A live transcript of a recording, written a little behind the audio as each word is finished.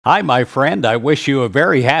Hi, my friend. I wish you a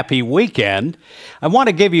very happy weekend. I want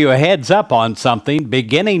to give you a heads up on something.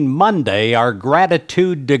 Beginning Monday, our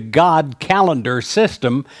Gratitude to God calendar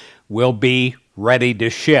system will be ready to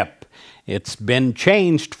ship. It's been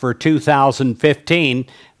changed for 2015.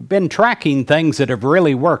 Been tracking things that have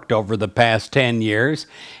really worked over the past 10 years,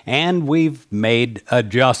 and we've made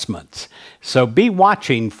adjustments. So be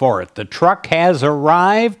watching for it. The truck has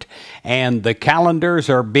arrived, and the calendars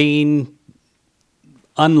are being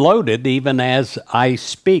unloaded even as I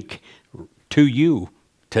speak to you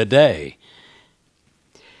today.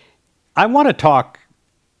 I want to talk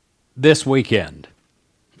this weekend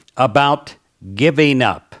about giving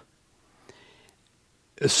up.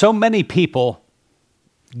 So many people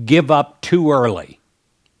give up too early.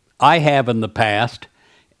 I have in the past,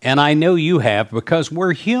 and I know you have, because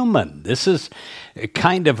we're human. This is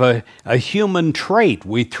kind of a human trait.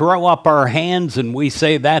 We throw up our hands and we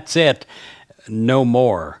say, that's it. No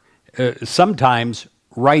more. Sometimes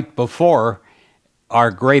right before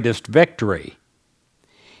our greatest victory.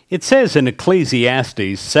 It says in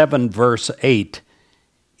Ecclesiastes 7 verse 8,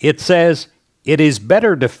 it says, "It is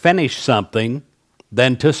better to finish something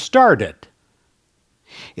than to start it.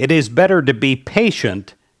 It is better to be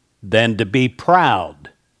patient than to be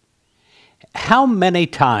proud." How many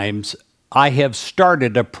times I have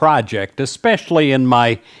started a project, especially in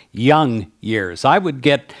my young years. I would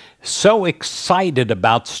get so excited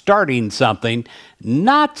about starting something,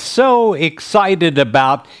 not so excited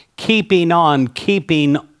about keeping on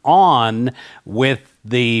with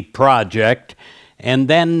the project, and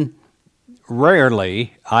then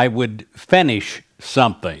rarely I would finish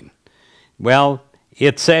something. Well,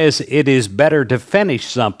 it says it is better to finish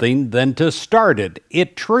something than to start it.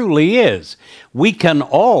 It truly is. We can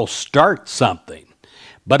all start something,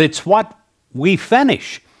 but it's what we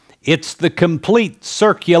finish. It's the complete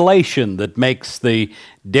circulation that makes the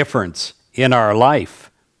difference in our life.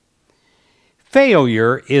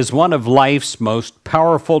 Failure is one of life's most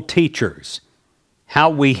powerful teachers. How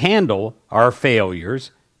we handle our failures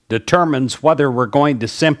determines whether we're going to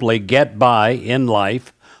simply get by in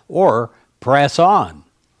life or press on.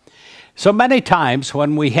 So many times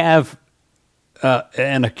when we have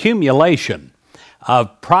an accumulation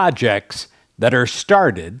of projects that are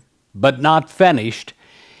started but not finished,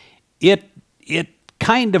 it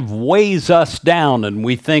kind of weighs us down, and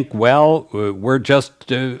we think, well, we're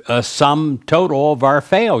just a sum total of our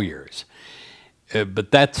failures. But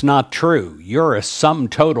that's not true. You're a sum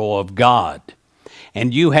total of God.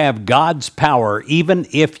 And you have God's power, even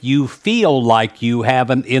if you feel like you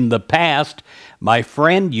haven't in the past. My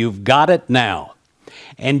friend, you've got it now.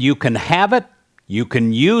 And you can have it, you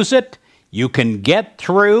can use it, you can get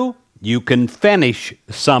through, you can finish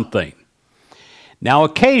something. Now,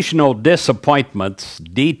 occasional disappointments,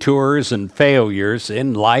 detours, and failures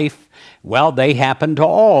in life, well, they happen to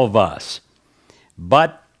all of us.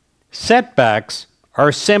 But setbacks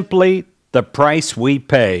are simply the price we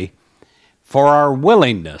pay for our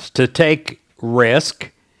willingness to take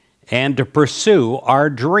risk and to pursue our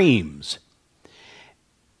dreams.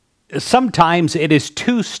 Sometimes it is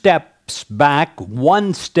 2 steps back,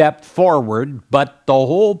 1 step forward, but the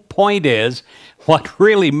whole point is, what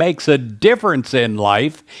really makes a difference in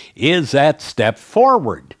life is that step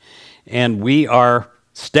forward. And we are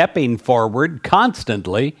stepping forward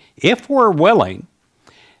constantly, if we're willing,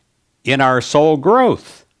 in our soul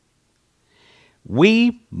growth.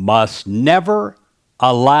 We must never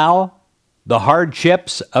allow the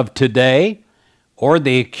hardships of today or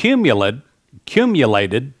the accumulated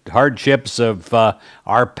hardships of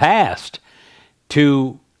our past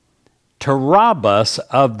to rob us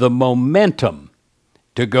of the momentum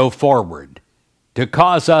to go forward, to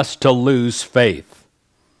cause us to lose faith.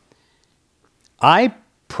 I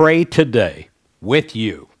pray today with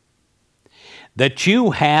you that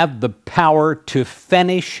you have the power to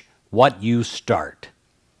finish what you start.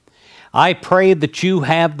 I pray that you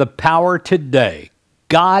have the power today,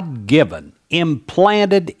 God-given,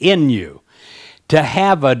 implanted in you, to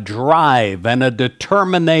have a drive and a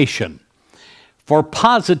determination for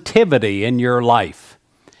positivity in your life,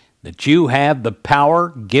 that you have the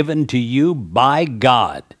power given to you by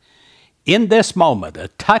God. In this moment, a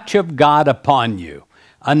touch of God upon you,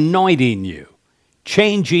 anointing you,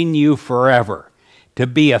 changing you forever, to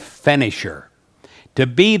be a finisher, to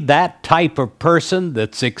be that type of person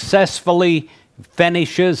that successfully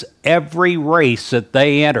finishes every race that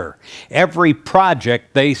they enter, every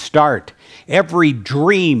project they start, every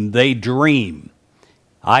dream they dream.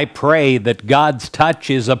 I pray that God's touch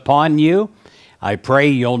is upon you. I pray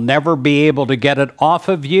you'll never be able to get it off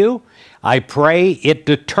of you. I pray it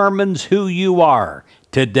determines who you are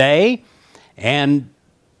today and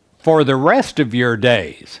for the rest of your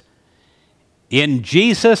days. In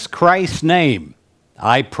Jesus Christ's name,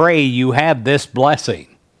 I pray you have this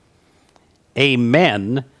blessing.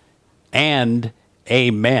 Amen and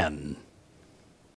amen.